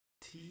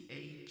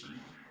TAG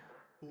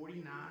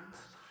 49s.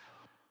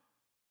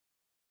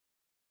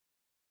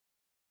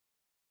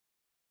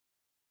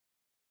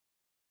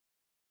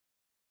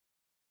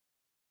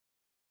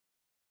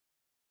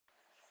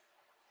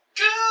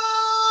 Good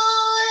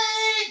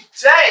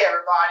day,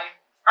 everybody.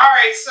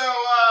 Alright, so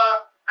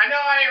I know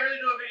I didn't really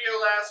do a video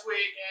last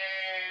week,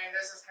 and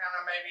this is kind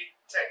of maybe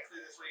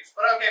technically this week's,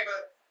 but okay,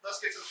 but let's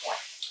get to the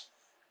point.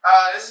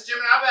 This is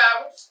GEMINI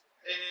Babbles.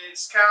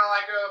 It's kind of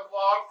like a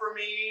vlog for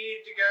me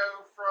to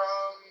go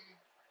from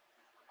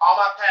all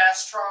my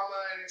past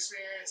trauma and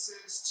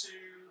experiences to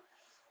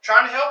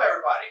trying to help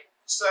everybody.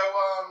 So,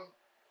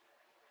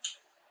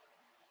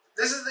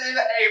 this is the end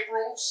of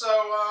April, so,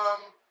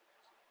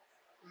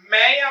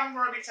 May, I'm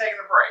going to be taking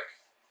a break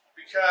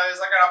because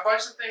I got a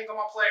bunch of things on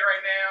my plate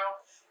right now,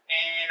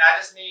 and I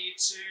just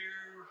need to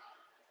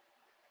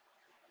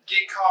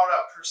get caught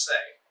up per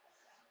se.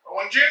 But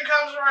when June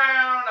comes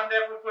around, I'm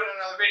definitely putting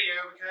another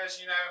video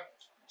because, you know,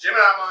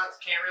 Gemini month,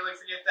 can't really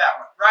forget that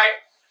one,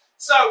 right?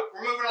 So,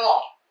 we're moving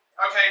along.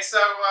 Okay, so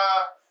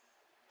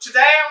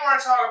today I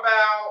want to talk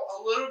about a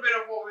little bit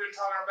of what we've been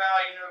talking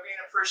about, you know, being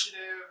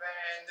appreciative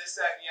and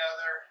this, that, and the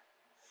other.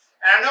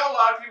 And I know a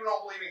lot of people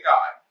don't believe in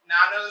God.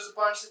 Now, I know there's a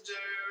bunch that do,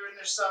 and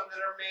there's some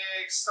that are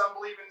mixed. Some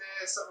believe in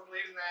this, some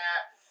believe in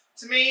that.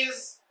 To me,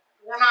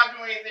 we're not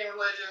doing anything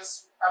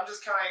religious. I'm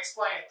just kind of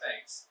explaining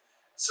things.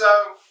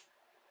 So,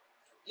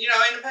 you know,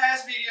 in the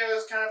past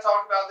videos, kind of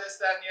talked about this,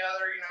 that, and the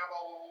other, you know,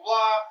 blah, blah, blah,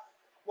 blah.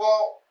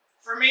 Well,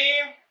 for me,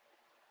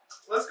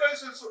 let's go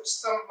through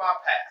some of my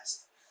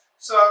past.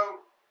 So,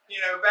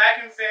 you know,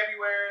 back in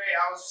February,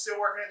 I was still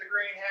working at the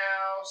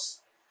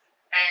greenhouse,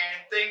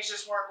 and things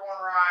just weren't going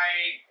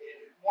right.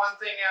 One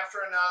thing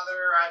after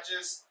another,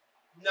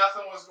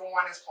 nothing was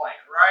going as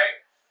planned, right?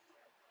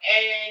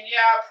 And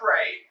yeah, I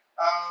prayed.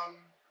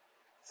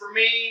 For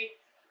me,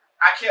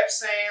 I kept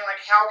saying, like,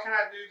 how can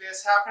I do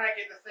this? How can I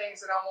get the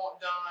things that I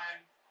want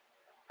done?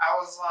 I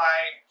was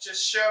like,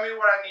 just show me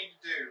what I need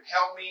to do.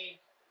 Help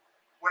me.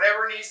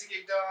 Whatever needs to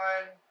get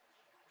done,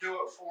 do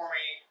it for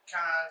me.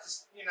 Kind of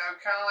just, you know,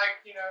 kind of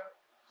like, you know,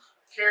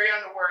 carry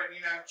on the word,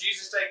 you know,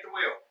 Jesus take the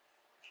wheel.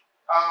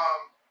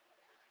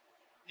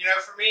 You know,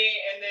 for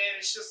me, and then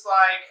it's just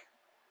like,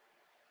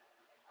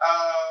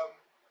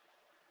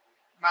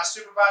 my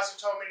supervisor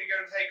told me to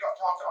go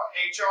talk to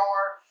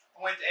HR. I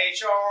went to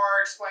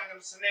HR, explained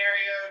them the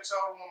scenario,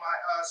 told them what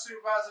my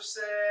supervisor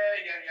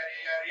said, yada, yada,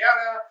 yada,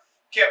 yada.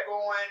 Kept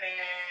going,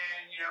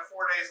 and, you know,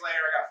 4 days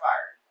later, I got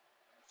fired.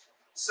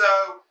 So,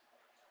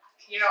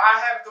 you know,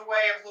 I have the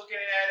way of looking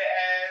at it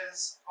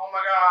as, oh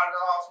my God, I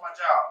lost my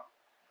job.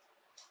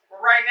 Well,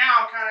 right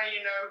now, I'm kind of,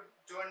 you know,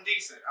 doing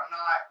decent. I'm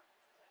not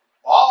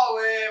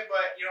balling,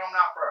 but, you know, I'm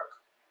not broke.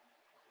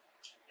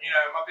 You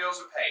know, my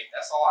bills are paid.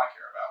 That's all I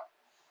care about.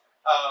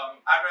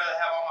 I'd rather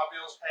have all my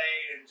bills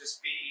paid and just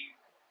be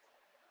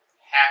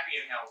happy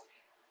and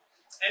healthy.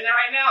 And then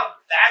right now,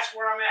 that's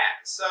where I'm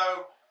at.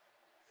 So,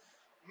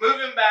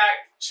 moving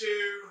back to,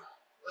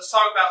 let's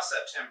talk about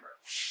September.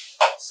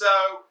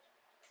 So,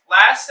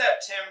 last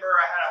September,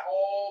 I had a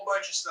whole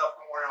bunch of stuff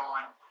going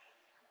on.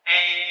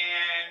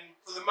 And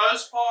for the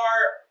most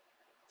part,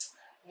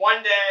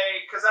 one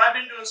day, because I've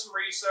been doing some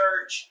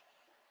research,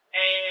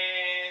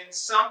 and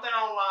something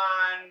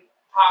online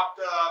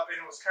popped up,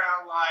 and it was kind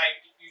of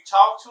like, if you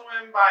talk to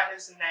him by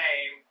his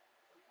name,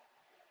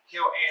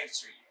 he'll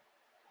answer you.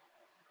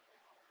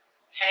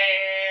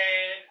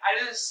 And I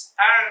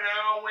don't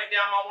know, went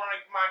down one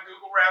of my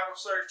Google rabbit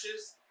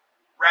searches,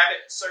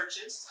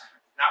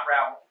 not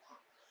rabble,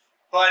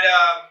 but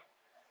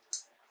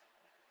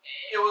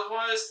it was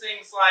one of those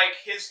things like,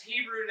 his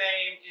Hebrew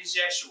name is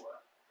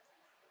Yeshua.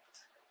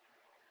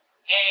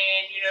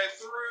 And, you know,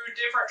 through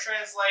different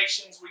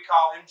translations, we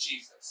call him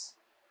Jesus.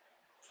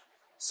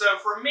 So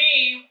for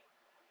me,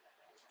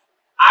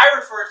 I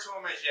refer to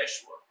him as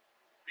Yeshua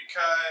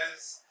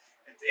because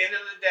at the end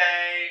of the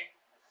day,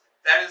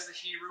 that is the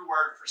Hebrew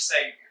word for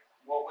Savior.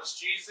 What was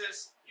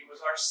Jesus? He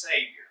was our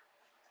Savior.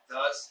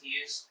 Thus,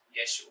 he is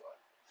Yeshua.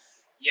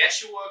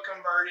 Yeshua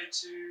converted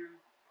to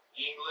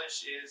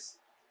English is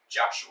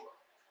Joshua.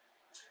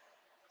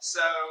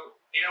 So,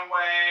 in a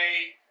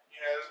way, you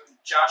know,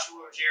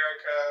 Joshua of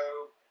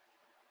Jericho,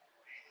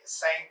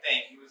 same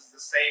thing. He was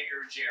the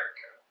Savior of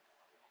Jericho.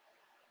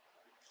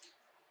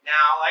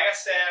 Now, like I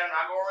said, I'm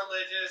not going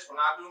religious. We're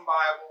not doing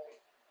Bible.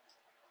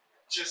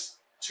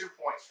 Just 2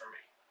 points for me.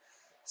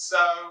 So,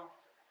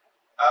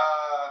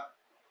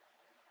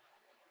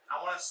 I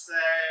want to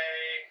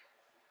say,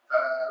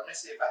 let me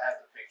see if I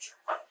have the picture,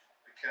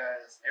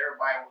 because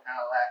everybody will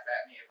kind of laugh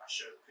at me if I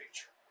show the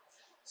picture.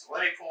 So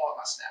let me pull up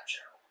my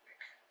Snapchat real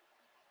quick.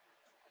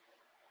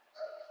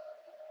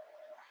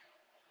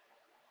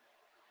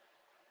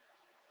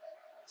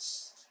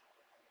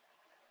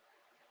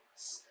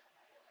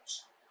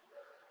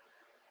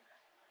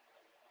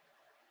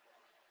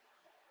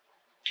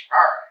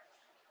 Alright.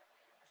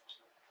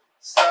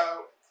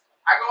 So,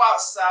 I go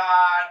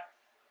outside,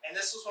 and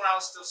this was when I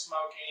was still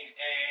smoking,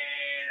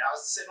 and I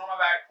was sitting on my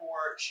back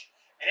porch,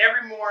 and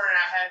every morning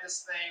I had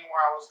this thing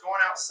where I was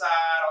going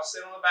outside, I was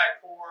sitting on the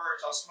back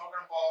porch, I was smoking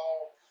a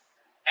bowl,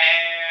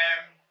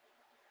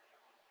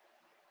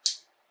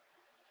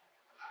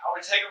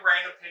 would take a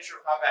random picture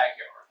of my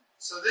backyard.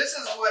 So this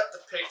is what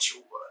the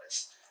picture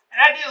was. And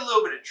I did a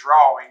little bit of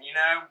drawing, you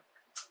know.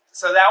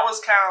 So that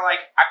was kind of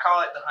like, I call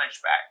it the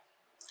hunchback.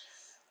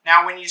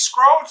 Now when you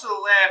scroll to the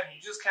left and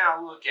you just kind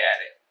of look at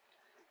it,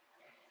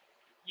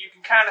 you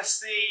can kind of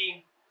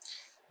see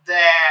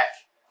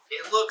that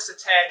it looks a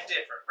tad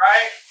different,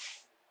 right?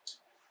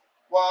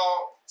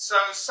 Well,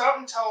 so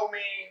something told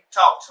me,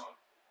 talk to him.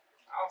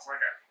 I was like,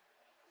 okay.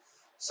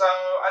 So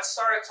I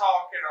started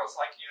talking. I was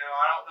like, you know,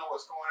 I don't know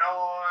what's going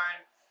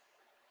on.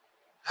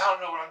 I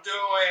don't know what I'm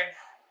doing.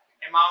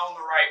 Am I on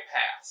the right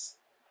path?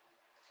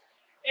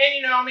 And,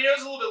 you know, I mean, it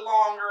was a little bit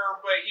longer,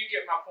 but you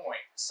get my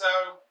point. So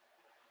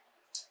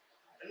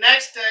the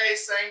next day,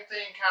 same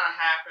thing kind of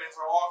happens.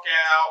 I walk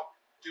out,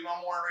 do my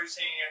morning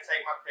routine, and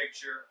take my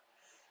picture.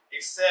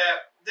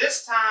 Except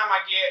this time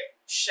I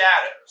get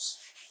shadows.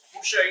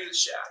 We'll show you the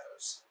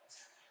shadows.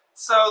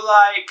 So,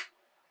 like,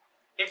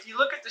 if you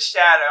look at the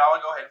shadow,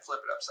 I'll go ahead and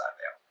flip it upside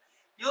down.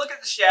 You look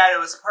at the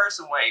shadow, it's a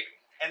person waving.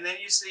 And then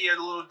you see a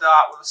little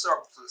dot with a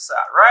circle to the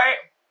side,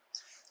 right?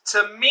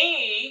 To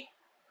me,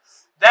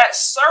 that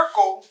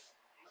circle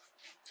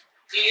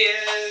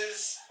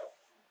is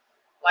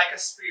like a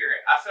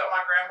spirit. I felt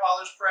my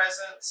grandfather's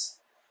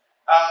presence.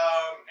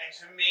 And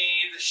to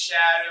me, the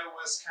shadow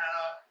was kind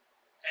of,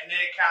 and then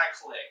it kind of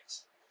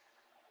clicked.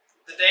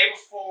 The day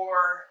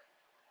before,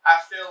 I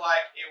feel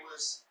like it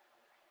was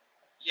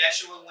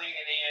Yeshua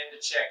leaning in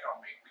to check on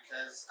me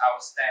because I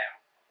was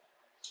down.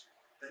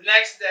 The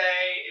next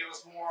day, it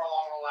was more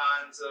along the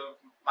lines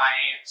of my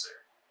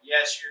answer.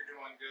 Yes, you're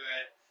doing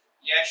good.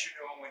 Yes, you're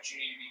doing what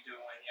you need to be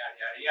doing, yada,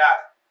 yada,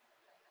 yada.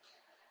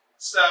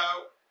 So,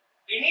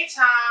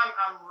 anytime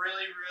I'm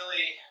really,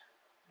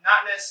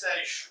 not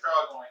necessarily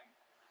struggling,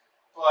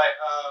 but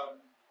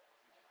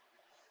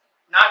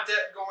not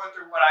going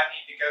through what I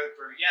need to go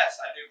through,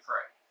 yes, I do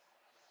pray.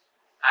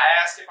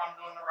 I ask if I'm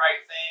doing the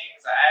right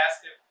things. I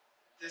ask if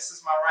this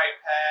is my right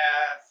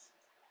path.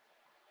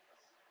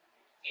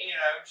 You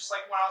know, just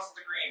like when I was at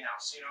the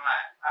greenhouse, you know,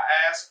 I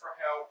asked for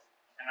help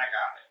and I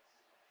got it.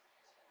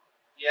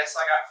 Yes,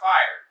 I got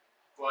fired,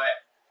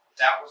 but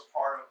that was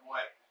part of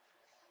what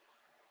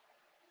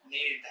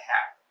needed to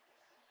happen.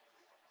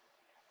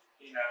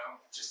 You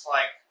know, just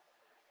like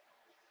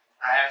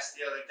I asked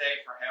the other day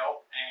for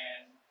help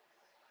and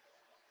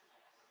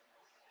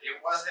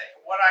it wasn't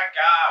what I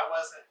got,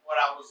 wasn't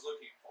what I was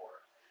looking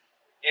for.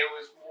 It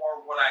was more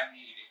what I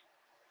needed.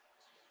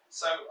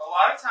 So a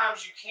lot of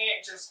times you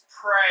can't just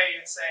pray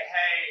and say,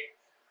 hey,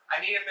 I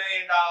need $1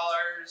 million.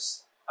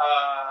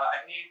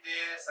 I need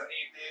this, I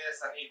need this,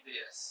 I need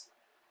this.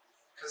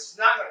 Because he's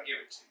not going to give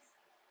it to you.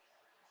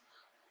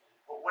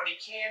 But what he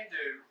can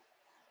do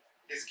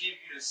is give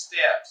you the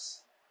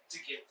steps to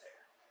get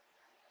there.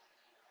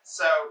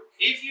 So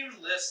if you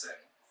listen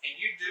and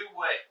you do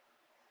what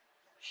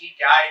he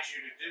guides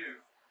you to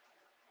do,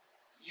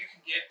 you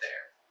can get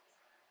there.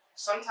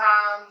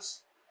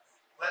 Sometimes,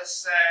 let's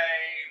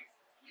say,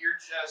 you're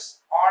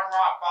just on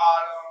rock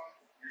bottom,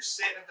 you're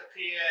sitting at the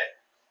pit,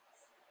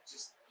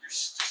 you're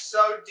just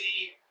so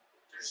deep,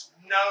 there's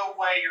no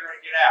way you're going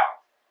to get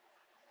out.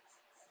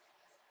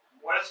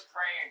 What does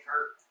praying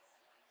hurt?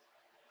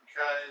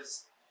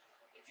 Because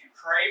if you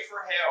pray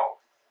for help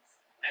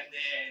and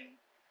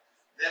then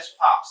this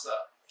pops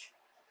up,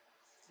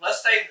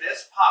 let's say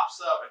this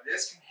pops up and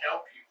this can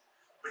help you,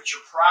 but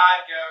your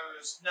pride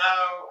goes,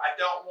 no, I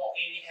don't want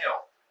any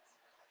help.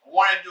 I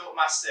want to do it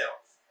myself.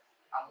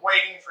 I'm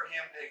waiting for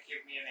him to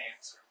give me an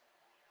answer.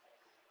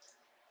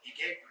 He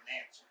gave you an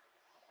answer.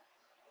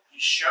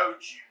 He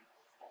showed you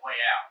a way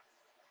out.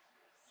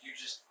 You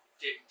just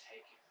didn't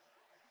take it.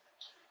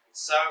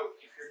 So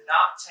if you're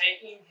not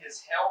taking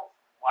his help,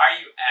 why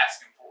are you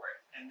asking for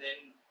it? And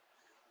then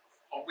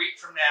a week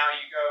from now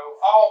you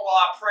go, oh, well,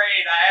 I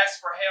prayed, I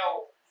asked for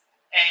help,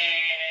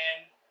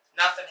 and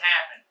nothing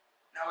happened.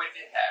 No, it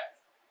did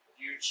happen.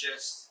 You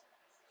just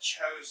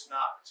chose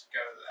not to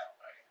go that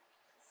way.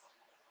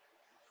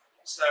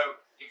 So,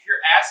 if you're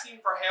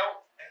asking for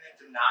help and then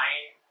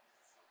denying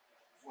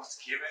what's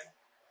given,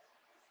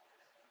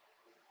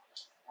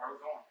 where are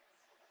we going?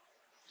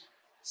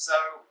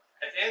 So,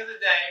 at the end of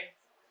the day,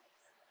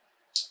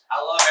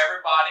 I love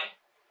everybody.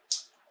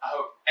 I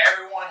hope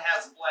everyone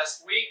has a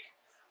blessed week.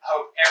 I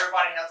hope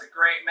everybody has a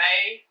great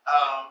May.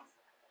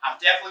 I'm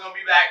definitely going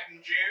to be back in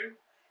June.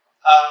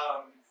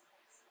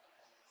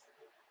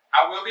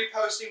 I will be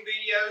posting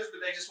videos,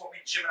 but they just won't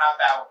be Gemini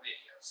Babble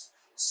videos.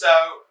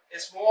 So,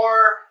 it's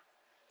more...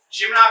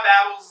 Gemini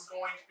Babbles is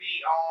going to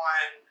be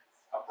on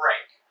a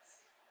break.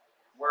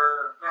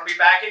 We're going to be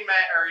back in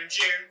May or in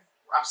June.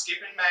 I'm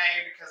skipping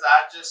May because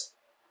I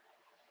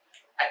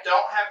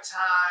don't have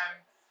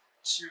time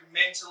to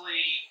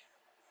mentally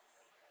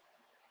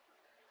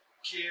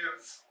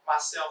give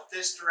myself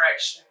this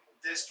direction,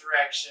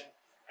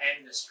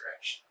 and this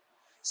direction.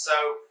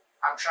 So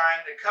I'm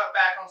trying to cut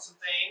back on some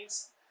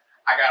things.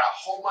 I got a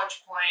whole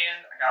bunch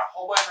planned. I got a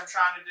whole bunch I'm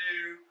trying to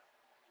do.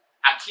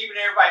 I'm keeping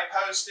everybody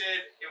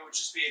posted. It would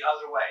just be in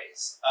other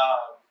ways.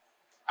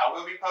 I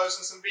will be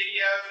posting some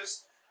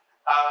videos.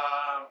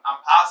 I'm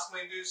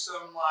possibly going to do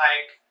some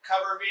like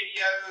cover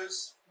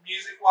videos,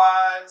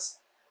 music-wise.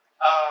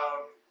 I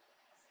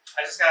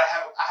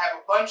have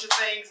a bunch of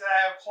things that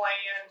I have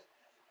planned,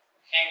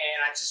 and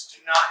I just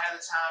do not have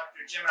the time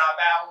to do Gemini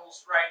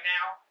Babbles right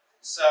now.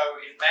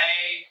 So in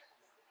May,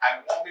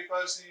 I won't be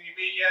posting any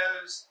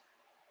videos.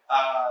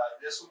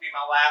 This will be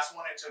my last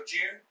one until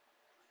June.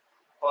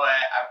 But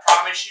I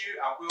promise you,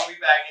 I will be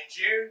back in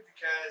June,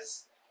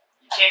 because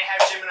you can't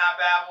have Gemini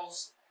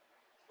Babbles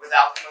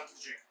without the month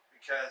of June,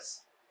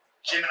 because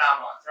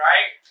Gemini month,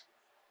 right?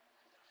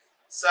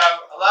 So,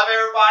 I love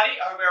everybody.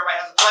 I hope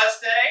everybody has a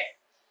blessed day.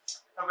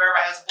 Hope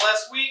everybody has a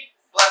blessed week,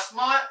 blessed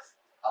month.